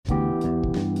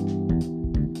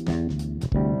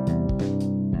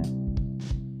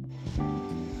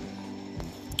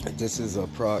This is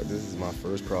my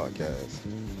first podcast,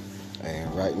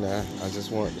 and right now I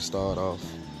just wanted to start off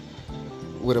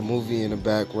with a movie in the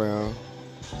background.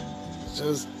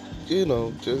 Just you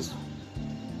know, just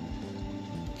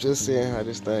seeing how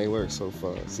this thing works so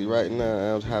far. See, right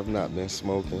now I have not been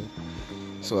smoking,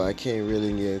 so I can't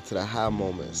really get into the high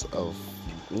moments of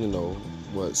you know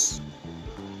what's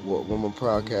what my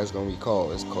podcast gonna be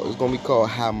called. It's gonna be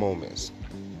called high moments.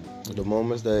 The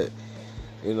moments that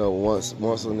once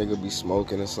a nigga be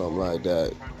smoking or something like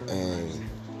that, and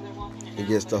it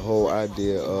gets the whole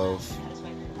idea of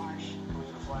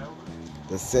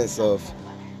the sense of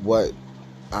what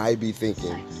I be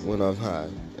thinking when I'm high,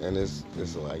 and it's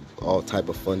like all type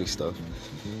of funny stuff.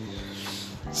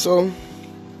 So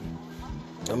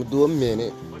I'm gonna do a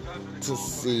minute to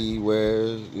see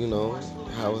where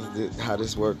how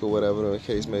this work or whatever the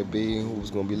case may be,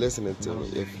 who's gonna be listening to me.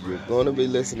 If you're gonna be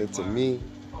listening to me,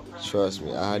 trust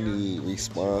me, I need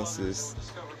responses.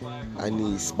 I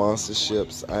need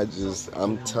sponsorships.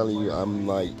 I'm telling you, I'm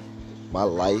like, my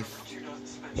life,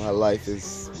 my life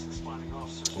is,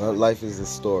 my life is a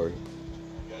story.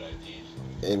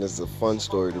 And it's a fun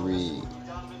story to read.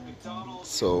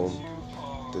 So,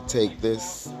 to take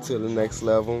this to the next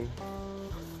level,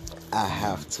 I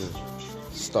have to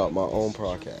start my own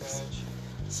podcast.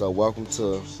 So, welcome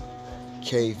to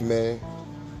Caveman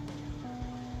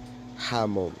High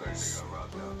Moments.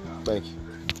 Thank you.